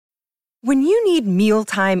When you need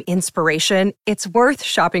mealtime inspiration, it's worth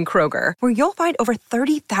shopping Kroger, where you'll find over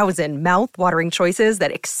 30,000 mouth-watering choices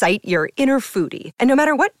that excite your inner foodie. And no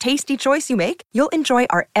matter what tasty choice you make, you'll enjoy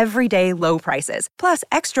our everyday low prices, plus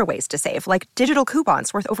extra ways to save, like digital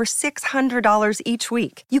coupons worth over $600 each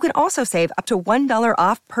week. You can also save up to $1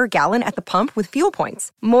 off per gallon at the pump with fuel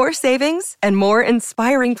points. More savings and more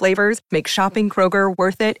inspiring flavors make shopping Kroger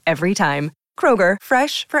worth it every time. Kroger,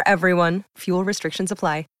 fresh for everyone. Fuel restrictions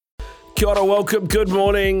apply. Kia ora, welcome, good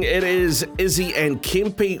morning. It is Izzy and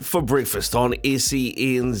Kempi for breakfast on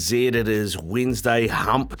SENZ. It is Wednesday,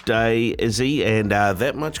 hump day, Izzy, and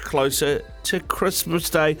that much closer to Christmas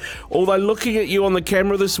Day. Although looking at you on the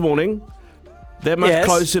camera this morning, that much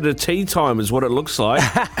closer to tea time is what it looks like.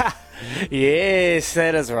 Yes,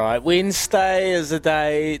 that is right. Wednesday is a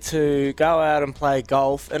day to go out and play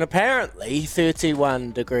golf, and apparently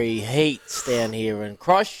 31 degree heats down here in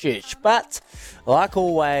Christchurch. But like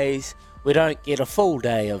always, we don't get a full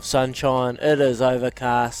day of sunshine. It is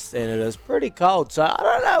overcast and it is pretty cold. So I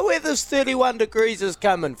don't know where this 31 degrees is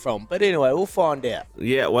coming from. But anyway, we'll find out.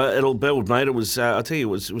 Yeah, well, it'll build, mate. It was, I tell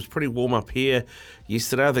you, it was pretty warm up here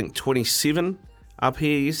yesterday. I think 27 up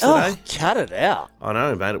here yesterday. Oh, cut it out. I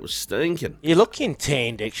know, mate. It was stinking. You're looking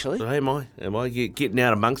tanned, actually. Hey, am I getting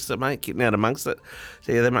out amongst it, mate? Getting out amongst it.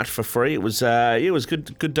 So, yeah, that much for free. It was, it was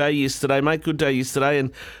good day yesterday, mate. Good day yesterday,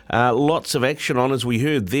 and lots of action on, as we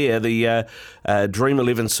heard there. The Dream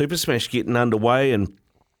 11 Super Smash getting underway, and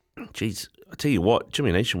geez, I tell you what,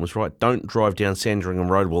 Jimmy Nation was right. Don't drive down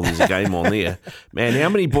Sandringham Road while there's a game on there, man. How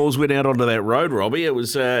many balls went out onto that road, Robbie? It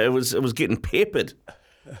was getting peppered.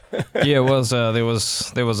 Yeah, it was. There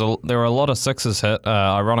were a lot of sixes hit.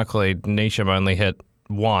 Ironically, Nisham only hit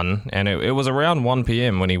one, and it was around 1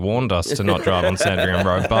 p.m. when he warned us to not drive on Sandringham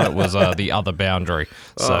Road, but it was the other boundary.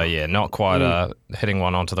 So, yeah, not quite hitting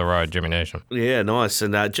one onto the road, Jimmy Nisham. Yeah, nice.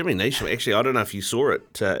 And Jimmy Nisham, actually, I don't know if you saw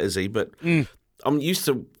it, Izzy, but I'm used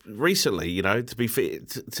to recently, you know, to be fair,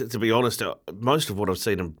 to be honest, most of what I've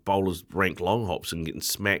seen in bowlers rank long hops and getting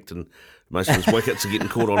smacked, and most of his wickets are getting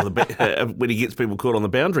caught on when he gets people caught on the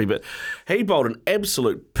boundary. But he bowled an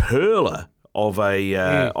absolute perler of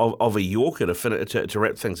a Yorker to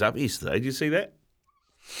wrap things up yesterday. Did you see that?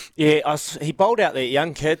 Yeah, he bowled out that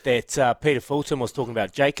young kid that Peter Fulton was talking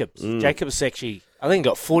about, Jacobs. Jacobs actually, I think,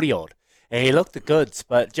 got 40-odd. And he looked the goods,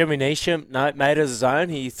 but Jimmy Nisham, made it his own.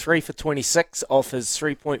 He 3 for 26 off his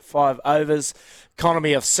 3.5 overs,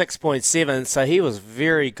 economy of 6.7, so he was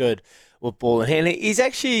very good with ball in hand. He's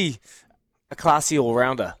actually a classy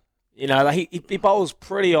all-rounder. You know, like he bowls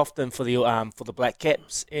pretty often for the Black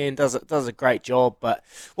Caps and does a great job, but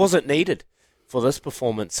wasn't needed for this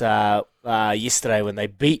performance yesterday when they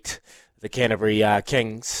beat the Canterbury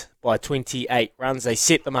Kings by 28 runs. They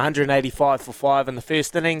set them 185 for 5 in the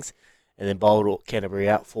first innings, and then bowled Canterbury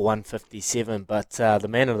out for 157. But the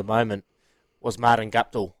man of the moment was Martin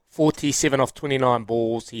Guptill. 47 off 29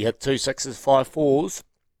 balls. He hit 2 sixes, 5 fours.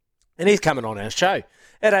 And he's coming on our show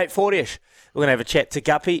at 8:40ish. We're going to have a chat to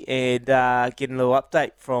Guppy and get a little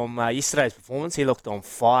update from yesterday's performance. He looked on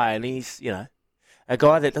fire, and he's, you know, a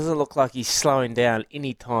guy that doesn't look like he's slowing down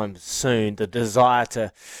anytime soon. The desire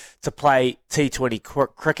to play T20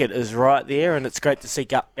 cricket is right there, and it's great to see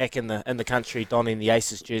Gup back in the country donning the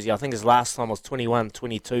Aces jersey. I think his last time was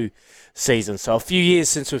 21-22 season. So a few years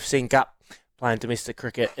since we've seen Gup playing domestic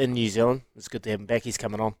cricket in New Zealand. It's good to have him back. He's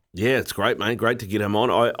coming on. Yeah, it's great, mate. Great to get him on.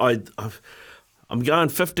 I'm going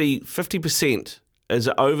 50%. Is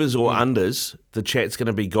it overs or unders? The chat's going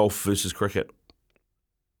to be golf versus cricket.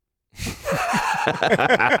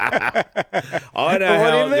 I know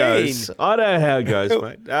how it goes. I know how it goes,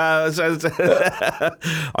 mate. I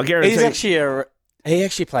guarantee. He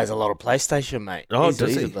actually plays a lot of PlayStation, mate. Oh,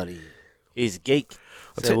 does he? He's a geek.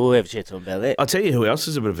 So we'll have a chat to him about that. I'll tell you who else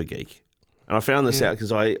is a bit of a geek. And I found this out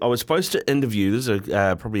because I was supposed to interview this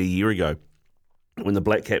probably a year ago when the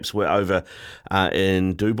Black Caps were over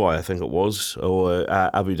in Dubai, I think it was, or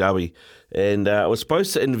Abu Dhabi. And I was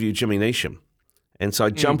supposed to interview Jimmy Nisham. And so I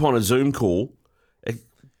jump on a Zoom call.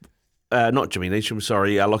 Not Jimmy Nisham,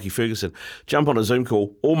 sorry, Lockie Ferguson. Jump on a Zoom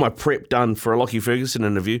call. All my prep done for a Lockie Ferguson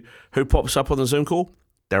interview. Who pops up on the Zoom call?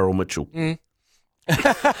 Daryl Mitchell. He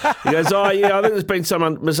goes, oh, yeah, I think there's been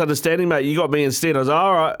some misunderstanding, mate. You got me instead. I was like,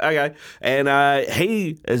 all right, okay. And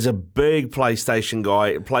he is a big PlayStation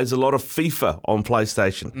guy. Plays a lot of FIFA on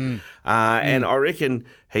PlayStation. And I reckon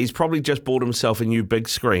he's probably just bought himself a new big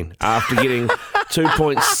screen after getting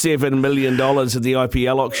 $2.7 million in the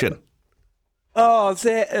IPL auction. Oh,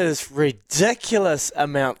 that is ridiculous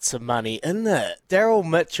amounts of money, isn't it? Daryl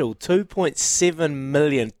Mitchell, 2.7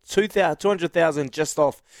 million, 200,000 just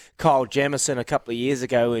off Kyle Jamieson a couple of years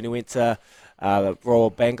ago when he went to the Royal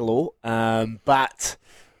Bangalore. But,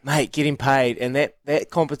 mate, getting paid, and that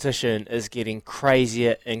competition is getting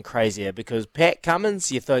crazier and crazier because Pat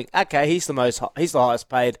Cummins, you think, okay, he's the highest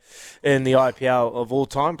paid in the IPL of all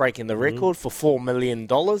time, breaking the record for $4 million.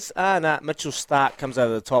 No, Mitchell Starc comes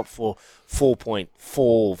over the top for 4.4,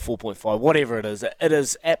 4.5, whatever it is. It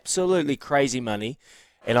is absolutely crazy money.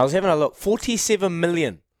 And I was having a look, 47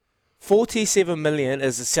 million. 47 million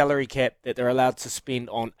is the salary cap that they're allowed to spend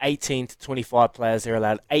on 18 to 25 players. They're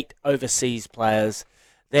allowed 8 overseas players.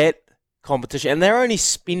 That competition, and they're only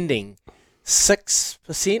spending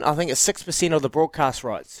 6%. I think it's 6% of the broadcast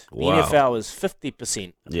rights. Wow. The NFL is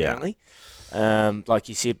 50%, apparently. Like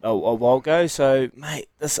you said a while ago. So, mate,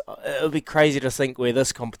 it would be crazy to think where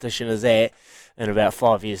this competition is at in about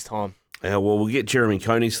 5 years' time. Well, we'll get Jeremy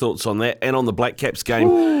Coney's thoughts on that and on the Black Caps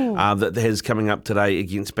game that has coming up today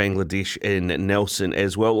against Bangladesh in Nelson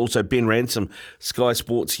as well. Also, Ben Ransom, Sky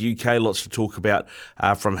Sports UK, lots to talk about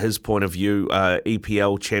from his point of view,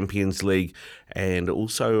 EPL, Champions League, and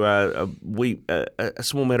also a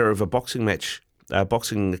small matter of a boxing match.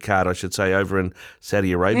 Boxing card, I should say, over in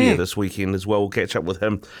Saudi Arabia this weekend as well. We'll catch up with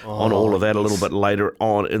him on all of that a little bit later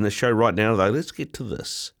on in the show. Right now, though, let's get to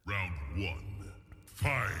this. Round 1,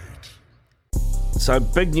 fight. So,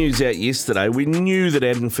 big news out yesterday. We knew that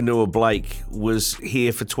Addin Fonua-Blake was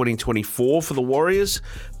here for 2024 for the Warriors,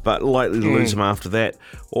 but likely to lose him after that.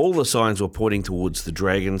 All the signs were pointing towards the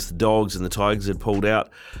Dragons, the Dogs and the Tigers had pulled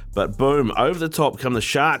out. But boom, over the top come the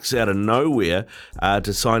Sharks out of nowhere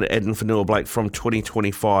to sign Addin Fonua-Blake from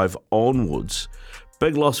 2025 onwards.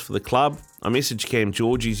 Big loss for the club. I messaged Cam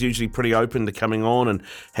George. He's usually pretty open to coming on and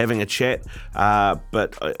having a chat,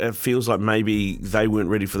 but it feels like maybe they weren't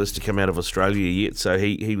ready for this to come out of Australia yet, so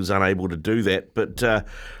he was unable to do that. But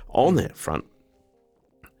on that front,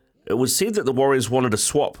 it was said that the Warriors wanted to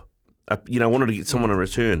swap, wanted to get someone in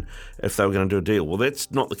return if they were going to do a deal. Well, that's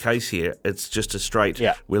not the case here. It's just a straight,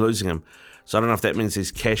 we're losing him. So I don't know if that means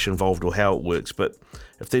there's cash involved or how it works, but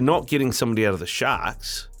if they're not getting somebody out of the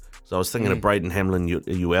Sharks... So I was thinking of Braden Hamlin,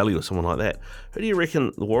 Ueli or someone like that. Who do you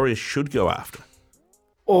reckon the Warriors should go after?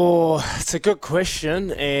 Oh, it's a good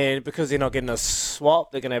question, and because they're not getting a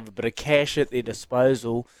swap, they're going to have a bit of cash at their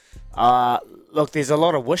disposal. Look, there's a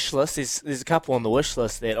lot of wish lists. There's a couple on the wish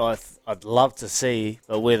list that I'd love to see,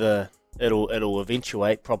 but whether it'll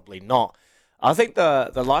eventuate, probably not. I think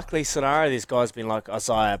the likely scenario, there's guys been like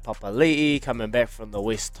Isaiah Papali'i coming back from the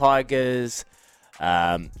West Tigers.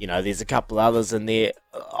 There's a couple others in there.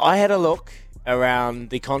 I had a look around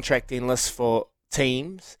the contracting list for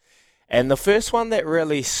teams, and the first one that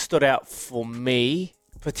really stood out for me,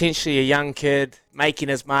 potentially a young kid making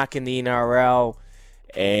his mark in the NRL,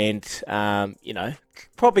 and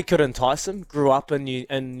probably could entice him. Grew up in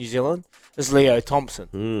New Zealand. Is Leo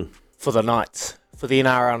Thompson for the Knights, for the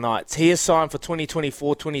NRL Knights. He is signed for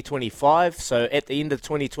 2024-2025. So at the end of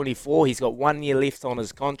 2024, he's got 1 year left on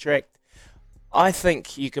his contract. I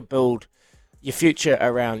think you could build your future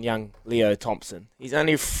around young Leo Thompson. He's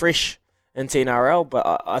only fresh into NRL,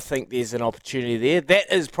 but I think there's an opportunity there.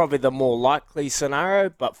 That is probably the more likely scenario,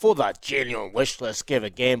 but for the genuine wish list, give a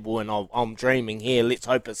gamble, and I'm dreaming here. Let's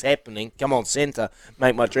hope it's happening. Come on, centre,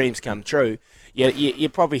 make my dreams come true. You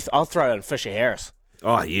probably, I'll throw in Fisher Harris.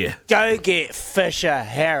 Oh, yeah. Go get Fisher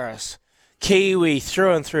Harris. Kiwi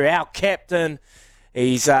through and through, our captain.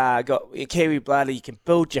 He's got Kiwi blood. You can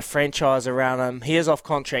build your franchise around him. He is off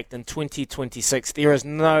contract in 2026. There is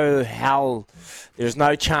no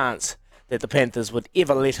chance that the Panthers would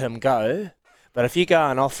ever let him go. But if you go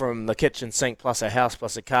and offer him the kitchen sink plus a house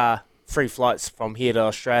plus a car, free flights from here to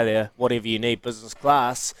Australia, whatever you need, business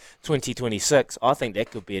class, 2026, I think that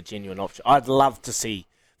could be a genuine option. I'd love to see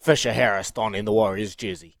Fisher Harris donning the Warriors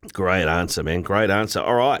jersey. Great answer, man. Great answer.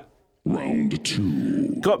 All right. Round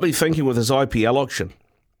 2. Got me thinking with his IPL auction.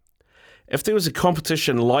 If there was a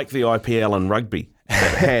competition like the IPL in rugby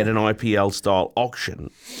that had an IPL-style auction,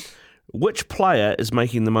 which player is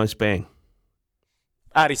making the most bang?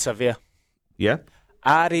 Adi Savia. Yeah?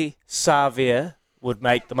 Adi Savia would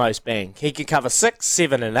make the most bang. He could cover 6,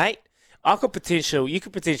 7 and 8. You could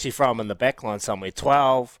potentially throw him in the back line somewhere,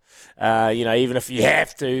 12. Even if you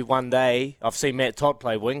have to one day. I've seen Matt Todd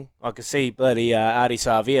play wing. I could see bloody Adi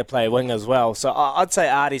Savia play wing as well. So I'd say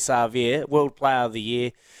Adi Savia, World Player of the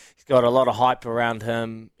Year. He's got a lot of hype around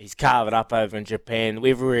him. He's carved it up over in Japan.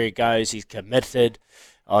 Everywhere he goes, he's committed.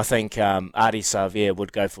 I think Adi Savia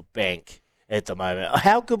would go for bank at the moment.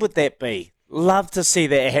 How good would that be? Love to see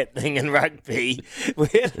that happening in rugby.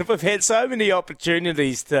 We've had so many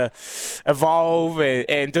opportunities to evolve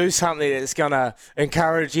and do something that's going to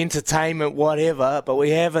encourage entertainment, whatever, but we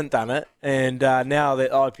haven't done it. And now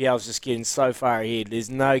that IPL's just getting so far ahead, there's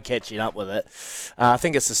no catching up with it. I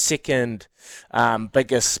think it's the second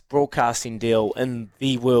biggest broadcasting deal in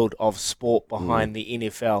the world of sport behind the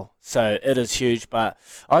NFL. So it is huge. But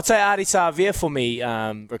I'd say Ardie Savea for me,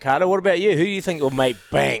 Ricardo. What about you? Who do you think will make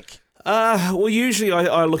bank? Well, usually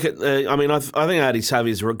I look at. I think Ardie Savea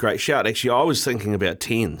is a great shout. Actually, I was thinking about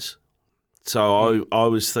tens. So I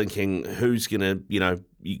was thinking who's going to,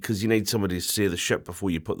 because you need somebody to steer the ship before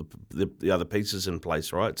you put the other pieces in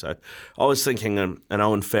place, right? So I was thinking an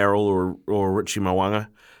Owen Farrell or Richie Mo'unga.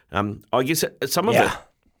 I guess some of it,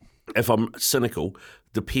 if I'm cynical,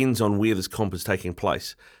 depends on where this comp is taking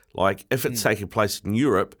place. Like if it's taking place in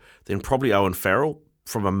Europe, then probably Owen Farrell,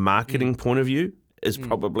 from a marketing point of view, is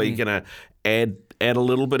probably going to add a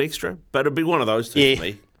little bit extra. But it'd be one of those two for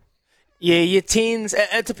me. Yeah, your tens.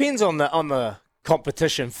 It depends on the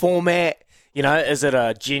competition format. Is it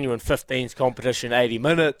a genuine 15s competition, 80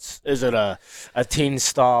 minutes? Is it a 10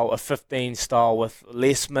 style, a 15 style with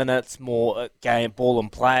less minutes, more game, ball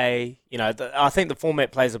and play? I think the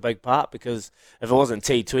format plays a big part, because if it wasn't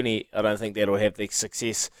T20, I don't think that would have the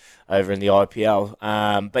success over in the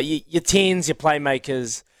IPL. But your tens, your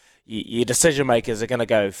playmakers, your decision makers are going to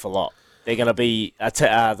go for a lot. They're going to be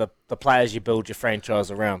the players you build your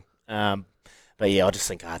franchise around. But yeah, I just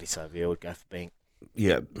think Ardie Savea would go for bank.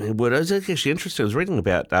 Yeah, well, it's actually interesting. I was reading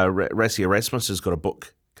about Rassie Erasmus has got a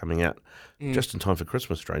book coming out just in time for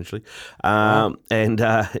Christmas, strangely, and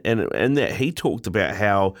that he talked about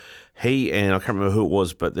how he, and I can't remember who it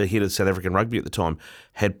was, but the head of South African rugby at the time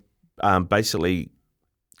had basically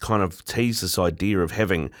kind of teased this idea of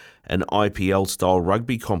having an IPL style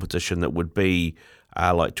rugby competition that would be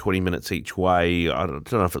like 20 minutes each way. I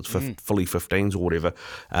don't know if it's fully 15s or whatever,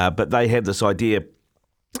 but they had this idea,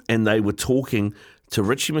 and they were talking to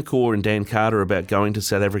Richie McCaw and Dan Carter about going to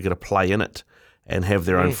South Africa to play in it and have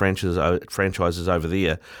their own franchises over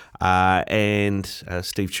there. And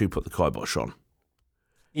Steve Chu put the kibosh on.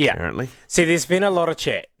 Yeah. Apparently. See, there's been a lot of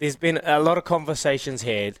chat. There's been a lot of conversations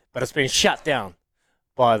had, but it's been shut down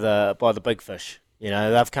by the big fish.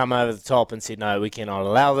 They've come over the top and said, no, we cannot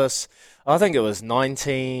allow this. I think it was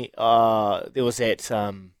 19. There was that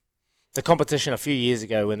the competition a few years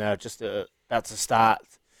ago when they were just about to start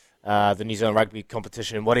the New Zealand rugby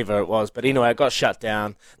competition, whatever it was. But anyway, it got shut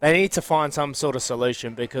down. They need to find some sort of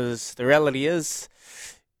solution, because the reality is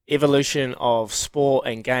evolution of sport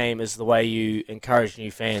and game is the way you encourage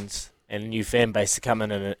new fans and a new fan base to come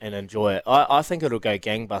in and enjoy it. I think it'll go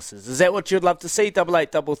gangbusters. Is that what you'd love to see?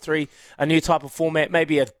 8833, a new type of format,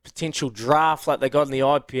 maybe a potential draft like they got in the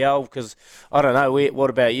IPL? Because I don't know,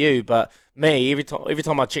 what about you? But me, every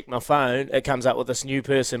time I check my phone, it comes up with this new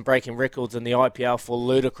person breaking records in the IPL for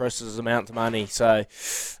ludicrous amount of money. So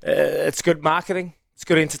it's good marketing, it's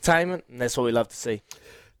good entertainment, and that's what we love to see.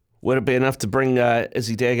 Would it be enough to bring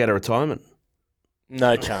Izzy Dag out of retirement?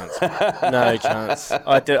 No chance. No chance.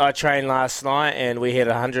 I trained last night, and we had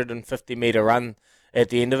a 150-metre run at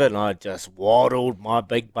the end of it, and I just waddled my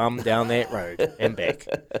big bum down that road and back.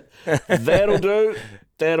 That'll do.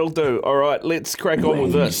 That'll do. All right, let's crack on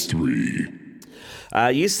with this.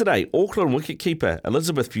 Yesterday, Auckland wicketkeeper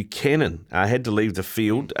Elizabeth Buchanan had to leave the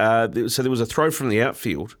field. So there was a throw from the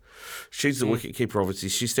outfield. She's the wicketkeeper, obviously.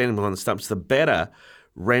 She's standing behind the stumps. The batter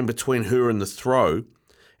ran between her and the throw,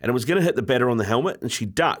 and it was going to hit the batter on the helmet, and she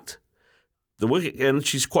ducked. The wicket, and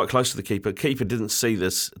she's quite close to the keeper. Keeper didn't see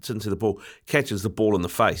this, didn't see the ball. Catches the ball in the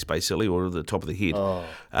face, basically, or the top of the head.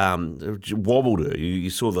 It wobbled her. You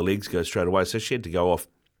saw the legs go straight away, so she had to go off.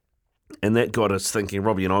 And that got us thinking.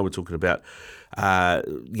 Robbie and I were talking about,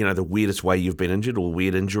 the weirdest way you've been injured, or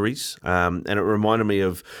weird injuries. And it reminded me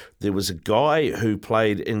of, there was a guy who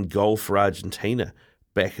played in goal for Argentina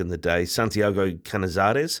back in the day, Santiago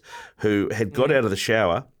Canizares, who had got out of the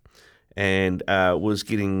shower and was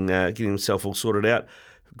getting himself all sorted out,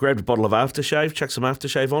 grabbed a bottle of aftershave, chucked some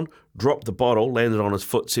aftershave on, dropped the bottle, landed on his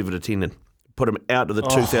foot, severed a tendon, put him out of the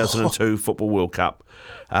 2002 Football World Cup.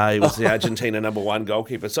 He was the Argentina #1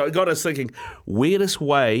 goalkeeper. So it got us thinking, weirdest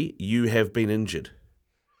way you have been injured?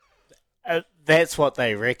 That's what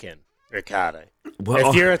they reckon, Ricardo. Well,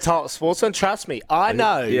 if you're a top sportsman, trust me, I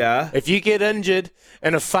know. Yeah. If you get injured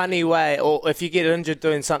in a funny way, or if you get injured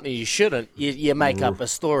doing something you shouldn't, you make up a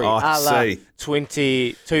story. I see.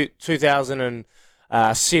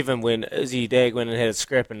 2007 when Izzy Dag went and had a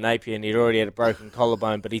scrap in Napier, and he'd already had a broken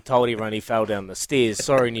collarbone, but he told everyone he fell down the stairs.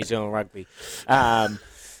 Sorry, New Zealand rugby.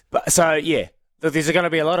 There's going to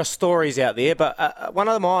be a lot of stories out there, but one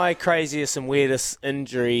of my craziest and weirdest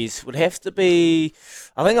injuries would have to be,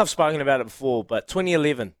 I think I've spoken about it before, but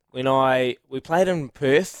 2011 when we played in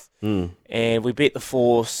Perth and we beat the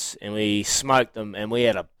Force and we smoked them and we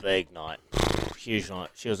had a big night, huge night.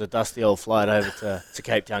 She was a dusty old flight over to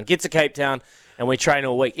Cape Town. Get to Cape Town and we train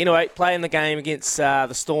all week. Anyway, playing the game against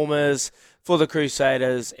the Stormers for the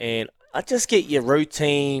Crusaders, and I just get your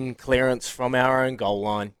routine clearance from our own goal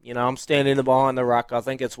line. You know, I'm standing behind the ruck. I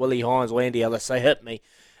think it's Willie Hines, Landy Ellis. They hit me.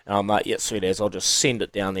 And I'm like, yeah, sweet as. I'll just send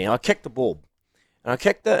it down there. I kicked the ball. And I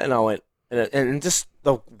kicked it, and I went, and just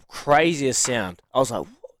the craziest sound. I was like,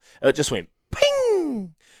 it just went,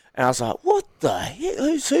 ping! And I was like, what the heck?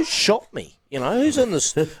 Who shot me? You know, who's in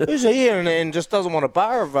this? Who's here and just doesn't want a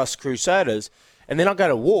bar of us Crusaders? And then I go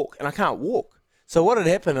to walk, and I can't walk. So what had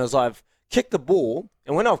happened is I've kicked the ball,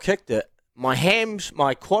 and when I've kicked it, my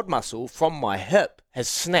quad muscle from my hip has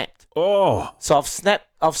snapped. Oh. So I've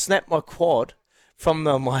snapped my quad from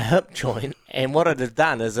my hip joint, and what it had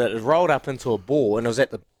done is it rolled up into a ball, and it was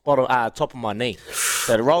at the top of my knee.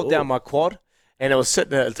 So it rolled down my quad, and it was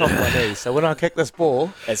sitting at the top of my knee. So when I kicked this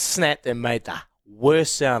ball, it snapped and made the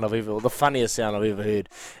worst sound I've ever, or the funniest sound I've ever heard,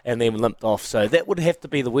 and then limped off. So that would have to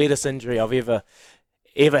be the weirdest injury I've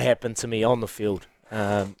ever happened to me on the field.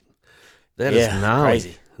 That is gnarly.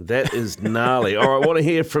 Crazy. That is gnarly. All right, I want to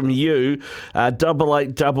hear from you.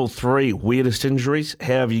 8833 weirdest injuries.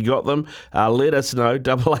 How have you got them? Let us know.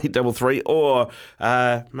 8833, or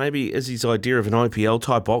maybe Izzy's idea of an IPL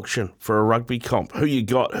type auction for a rugby comp. Who you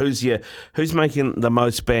got? Who's making the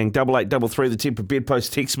most bang? 8833, the Temper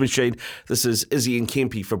Bedpost text machine. This is Izzy and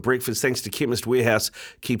Kempy for breakfast. Thanks to Chemist Warehouse,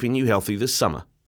 keeping you healthy this summer.